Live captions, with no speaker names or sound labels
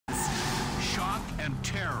and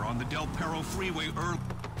terror on the Del Perro Freeway early.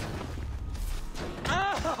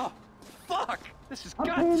 Oh, fuck! This has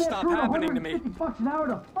got to stop happening to me. $150 an hour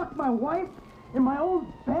to fuck my wife in my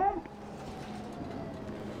own bed?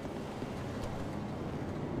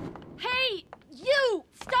 Hey, you!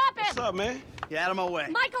 Stop it! What's up, man? Get out of my way.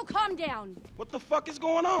 Michael, calm down. What the fuck is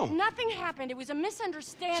going on? Nothing happened. It was a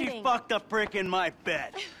misunderstanding. She fucked a prick in my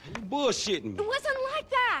bed. You bullshitting me. It wasn't like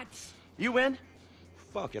that. You in?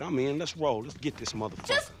 Fuck it, I'm in. Let's roll. Let's get this motherfucker.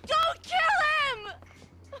 Just don't kill him!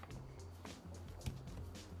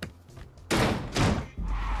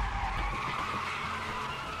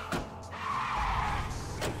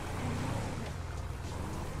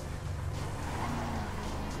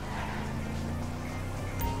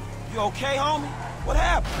 You okay, homie? What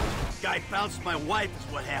happened? Guy bounced my wife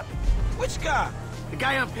is what happened. Which guy? The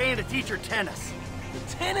guy I'm paying to teach her tennis. The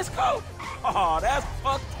tennis coach? Oh, that's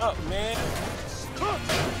fucked up, man.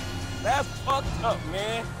 That's fucked up,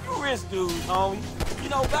 man. You rich dudes, homie. You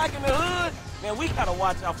know, back in the hood, man, we gotta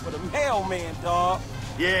watch out for the mailman, dog.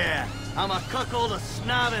 Yeah, I'm a cuckold, a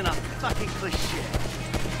snob, and a fucking cliche.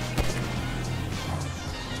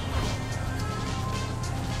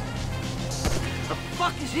 The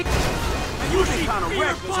fuck is he? Man, you been kinda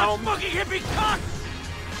reckless, homie. Fucking hippie cock!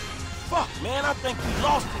 Fuck, man, I think we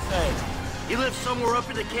lost his ass. He lives somewhere up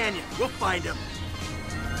in the canyon. We'll find him.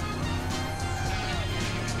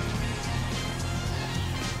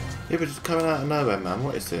 Yeah, but just coming out of nowhere, man.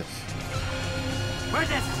 What is this? Where'd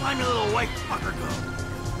that slimy little white fucker go?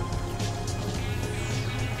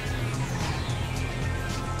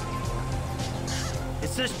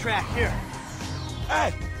 It's this track here.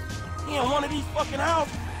 Hey, he in one of these fucking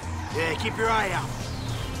houses. Yeah, keep your eye out.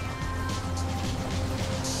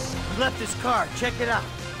 He left his car. Check it out.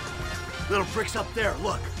 Little prick's up there.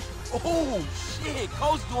 Look. Oh, shit.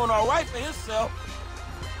 Coach doing all right for himself.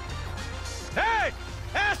 Hey!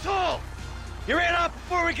 Asshole! You ran off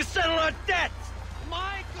before we could settle our debts!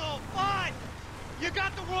 Michael, fine! You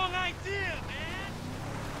got the wrong idea, man!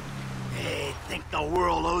 They think the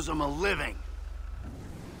world owes them a living.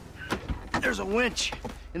 There's a winch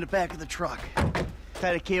in the back of the truck.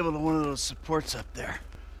 Tied a cable to one of those supports up there.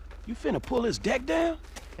 You finna pull his deck down?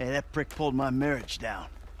 Hey, that prick pulled my marriage down.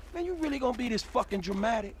 Man, you really gonna be this fucking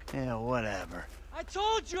dramatic? Yeah, whatever. I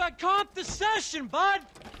told you I'd comp the session, bud!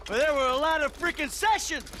 Well, there were a lot of freaking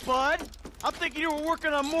sessions, bud! I'm thinking you were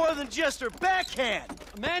working on more than just her backhand!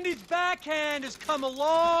 Mandy's backhand has come a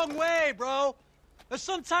long way, bro. But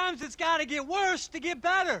sometimes it's gotta get worse to get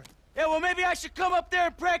better. Yeah, well, maybe I should come up there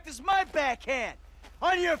and practice my backhand!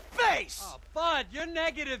 On your face! Oh, bud, your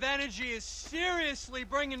negative energy is seriously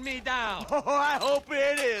bringing me down. Oh, I hope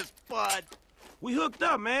it is, bud! We hooked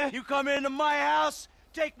up, man. You come into my house,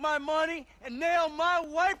 take my money, and nail my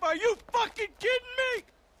wife? Are you fucking kidding me?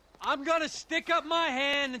 I'm gonna stick up my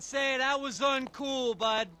hand and say that was uncool,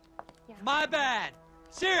 bud. Yeah. My bad.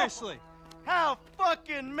 Seriously. How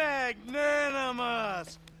fucking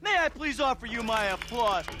magnanimous! May I please offer you my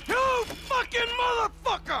applause? You fucking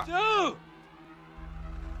motherfucker! Dude!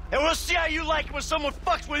 And we'll see how you like it when someone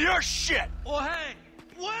fucks with your shit! Well, hey,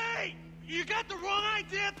 wait! You got the wrong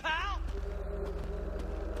idea, pal!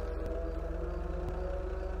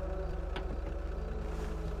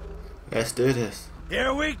 Let's do this.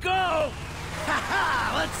 Here we go! Ha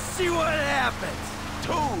ha! Let's see what happens!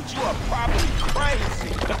 Dude, you are probably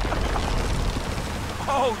crazy.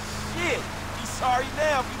 Oh, shit. He's sorry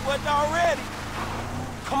now if he wasn't already.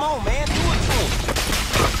 Come on, man. Do it to him.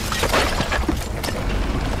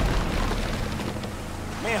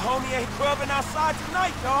 Man, homie ain't clubbing outside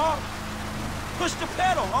tonight, dog. Push the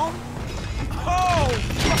pedal, homie. Oh,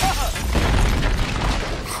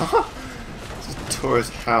 fuck. Just tore his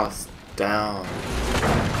house down.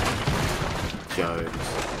 Jokes.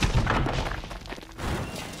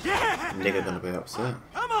 Yeah! Nigga gonna be upset.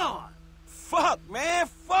 Come on! Fuck, man,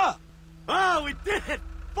 fuck. Oh, we did it!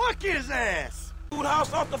 Fuck his ass! Food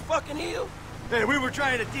house off the fucking hill? Hey, we were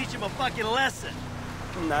trying to teach him a fucking lesson.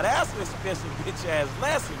 Now that's an expensive bitch-ass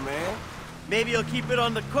lesson, man. Maybe he'll keep it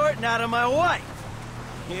on the court and out of my wife.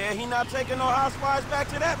 Yeah, he not taking no housewives back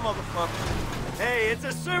to that motherfucker. Hey, it's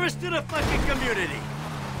a service to the fucking community.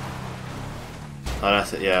 Oh,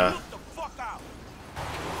 that's it, yeah. Look the fuck out.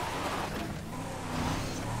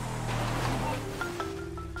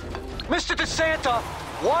 Mr. DeSanta,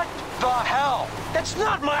 what the hell? That's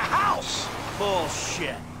not my house!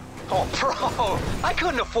 Bullshit. Oh, bro, I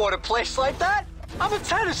couldn't afford a place like that. I'm a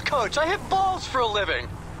tennis coach. I hit balls for a living.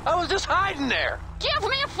 I was just hiding there. Give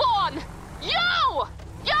me a phone! You!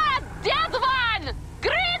 You're a dead one!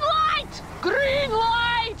 Green light! Green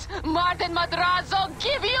light! Martin Madrazo,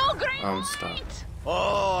 give you green Stop.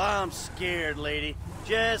 Oh, I'm scared, lady.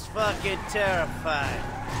 Just fucking terrified.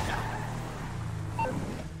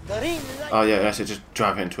 Oh yeah, that's it. Just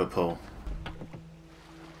drive it into a pool.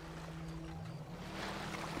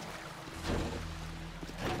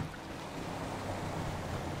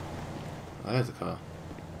 Oh, there's the car.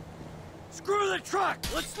 Screw the truck!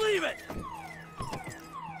 Let's leave it!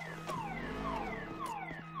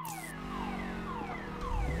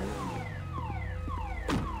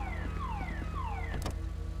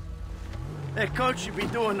 That coach should be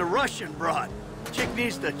doing the Russian broad. Chick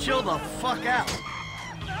needs to chill the fuck out.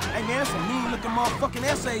 Hey, man, some mean-looking motherfucking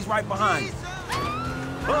essays right behind you.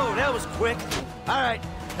 Oh, that was quick. All right,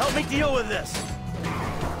 help me deal with this.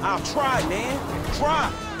 I'll try, man.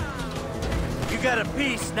 Try. You got a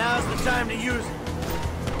piece, now's the time to use it.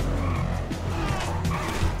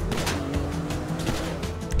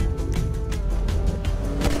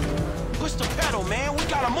 Push the pedal, man. We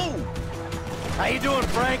gotta move. How you doing,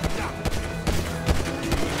 Frank? We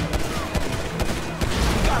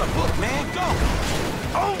got a book, man. Go.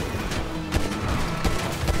 Oh!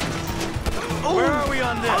 Where are we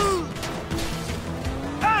on this?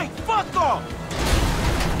 Hey, fuck off!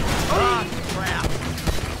 Ah, crap.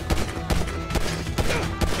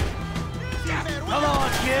 Come on,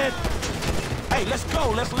 kid. Hey, let's go.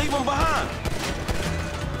 Let's leave them behind.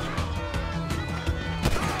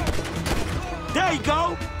 There you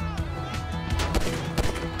go.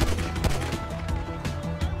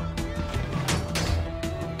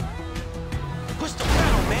 Push the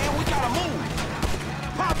pedal, man. We gotta move.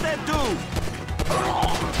 Pop that dude.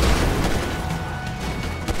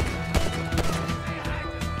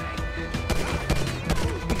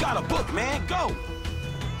 We got a book, man. Go.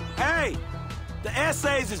 Hey, the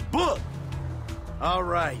essays is booked. All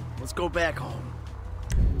right, let's go back home.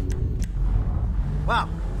 Wow.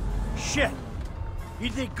 Shit. You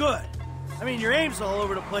did good. I mean, your aim's all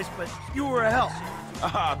over the place, but you were a help.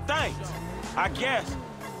 Thanks. I guess.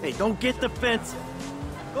 Hey, don't get defensive.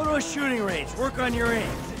 Go to a shooting range, work on your aim.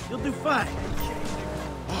 You'll do fine.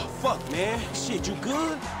 Oh, fuck, man. Shit, you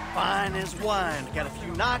good? Fine as wine. Got a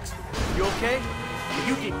few knocks. You okay?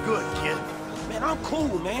 You did good, kid. Man, I'm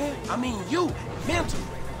cool, man. I mean, you. Mentally.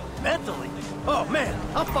 Mentally? Oh, man,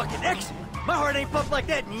 I'm fucking excellent. My heart ain't pumped like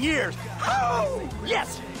that in years. Oh,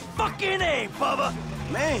 yes! Fucking A, Bubba!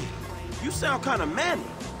 Man, you sound kind of manic.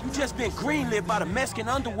 You just been greenlit by the Mexican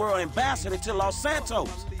underworld ambassador to Los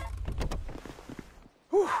Santos.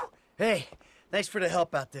 Whew. Hey, thanks for the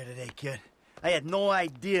help out there today, kid. I had no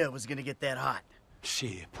idea it was gonna get that hot.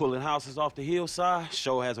 Shit, pulling houses off the hillside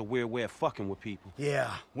sure has a weird way of fucking with people.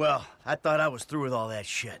 Yeah, well, I thought I was through with all that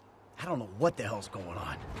shit. I don't know what the hell's going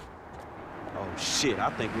on. Oh, shit, I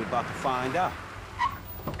think we're about to find out.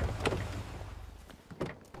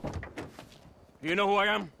 You know who I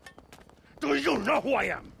am? Do you know who I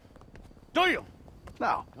am? Do you?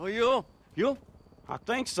 No. Oh, you? You? I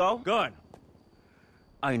think so. Good.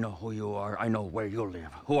 I know who you are. I know where you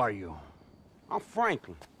live. Who are you? I'm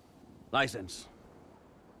Franklin. License.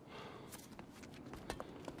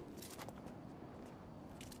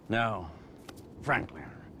 Now, Franklin,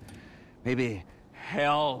 maybe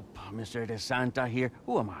help Mr. DeSanta here.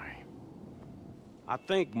 Who am I? I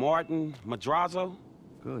think Martin Madrazo.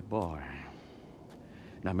 Good boy.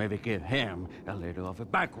 Now maybe give him a little of a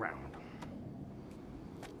background.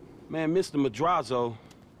 Man, Mr. Madrazo...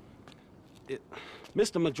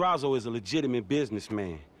 Mr. Madrazo is a legitimate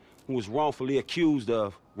businessman who was wrongfully accused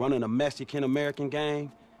of running a Mexican-American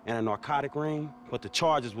gang and a narcotic ring, but the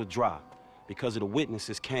charges were dropped because of the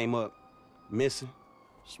witnesses came up missing.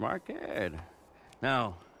 Smart kid.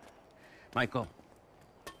 Now, Michael,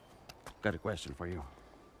 got a question for you.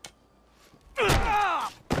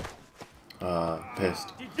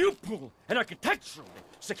 Pissed. Did you pull an architecturally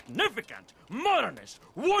significant, modernist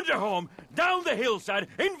wonder home down the hillside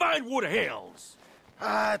in Vinewood Hills?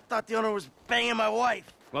 I thought the owner was banging my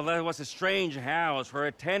wife. Well, that was a strange house for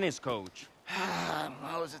a tennis coach.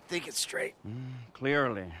 I wasn't thinking straight.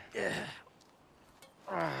 Clearly. Yeah.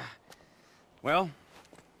 Well,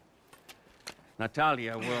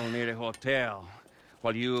 Natalia will need a hotel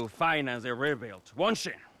while you finance the rebuild, won't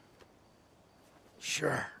she?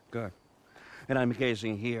 Sure. Good. And I'm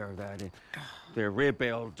guessing here that the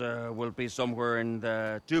rebuild will be somewhere in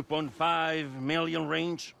the 2.5 million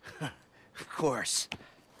range. Of course.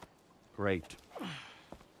 Great.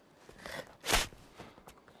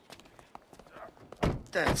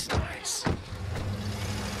 That's nice.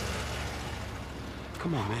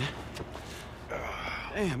 Come on, man.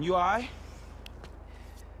 Damn, you all right?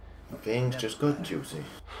 Things just got juicy.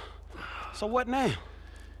 So what now?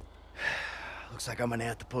 Looks like I'm gonna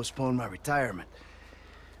have to postpone my retirement.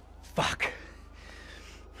 Fuck.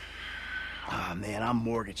 Ah, man, I'm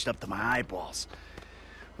mortgaged up to my eyeballs.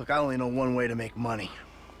 Look, I only know one way to make money.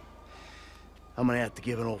 I'm gonna have to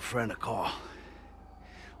give an old friend a call.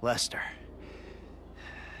 Lester.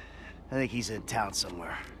 I think he's in town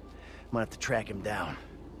somewhere. I'm gonna have to track him down.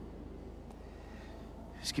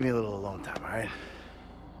 Just give me a little alone time, all right?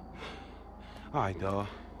 All right, dawg.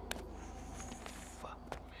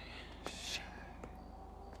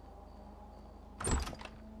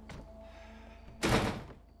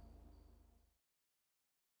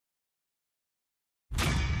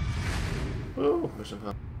 Oh, mission